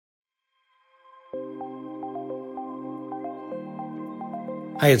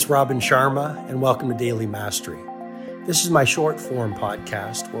Hi, it's Robin Sharma, and welcome to Daily Mastery. This is my short form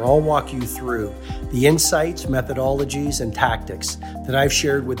podcast where I'll walk you through the insights, methodologies, and tactics that I've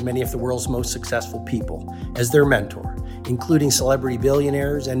shared with many of the world's most successful people as their mentor, including celebrity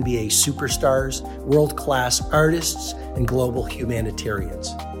billionaires, NBA superstars, world-class artists, and global humanitarians.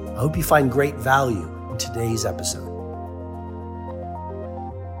 I hope you find great value in today's episode.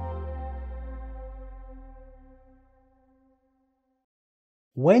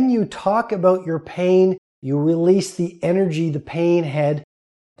 When you talk about your pain, you release the energy the pain had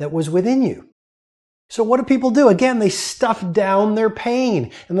that was within you. So what do people do? Again, they stuff down their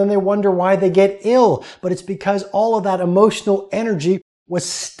pain and then they wonder why they get ill. But it's because all of that emotional energy was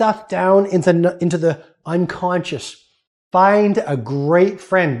stuffed down into the unconscious. Find a great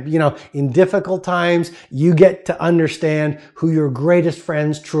friend. In difficult times, you get to understand who your greatest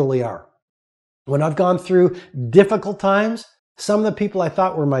friends truly are. When I've gone through difficult times, some of the people I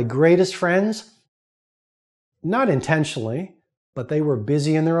thought were my greatest friends, not intentionally, but they were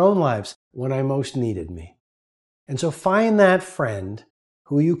busy in their own lives when I most needed me. And so find that friend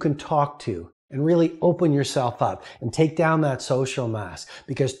who you can talk to and really open yourself up and take down that social mask,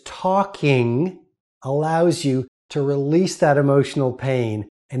 because talking allows you to release that emotional pain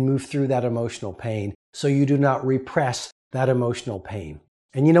and move through that emotional pain so you do not repress that emotional pain.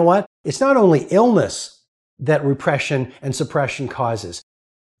 And you know what? It's not only illness that repression and suppression causes.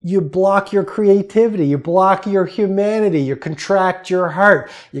 You block your creativity, you block your humanity, you contract your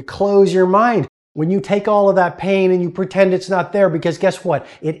heart, you close your mind. When you take all of that pain and you pretend it's not there, because guess what?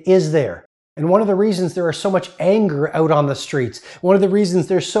 It is there. And one of the reasons there is so much anger out on the streets, one of the reasons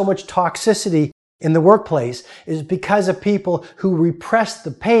there's so much toxicity in the workplace is because of people who repress the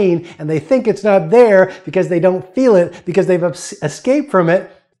pain and they think it's not there because they don't feel it, because they've escaped from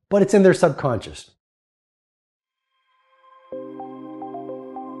it, but it's in their subconscious.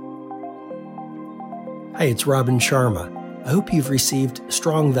 Hi, it's Robin Sharma. I hope you've received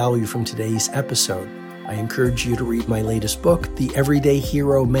strong value from today's episode. I encourage you to read my latest book, The Everyday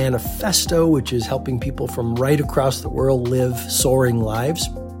Hero Manifesto, which is helping people from right across the world live soaring lives.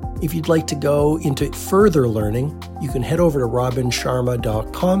 If you'd like to go into further learning, you can head over to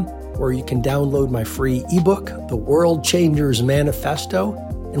robinsharma.com, where you can download my free ebook, The World Changers Manifesto.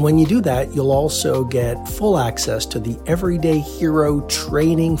 And when you do that, you'll also get full access to the Everyday Hero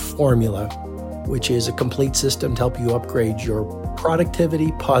Training Formula, which is a complete system to help you upgrade your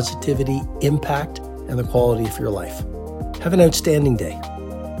productivity, positivity, impact, and the quality of your life. Have an outstanding day.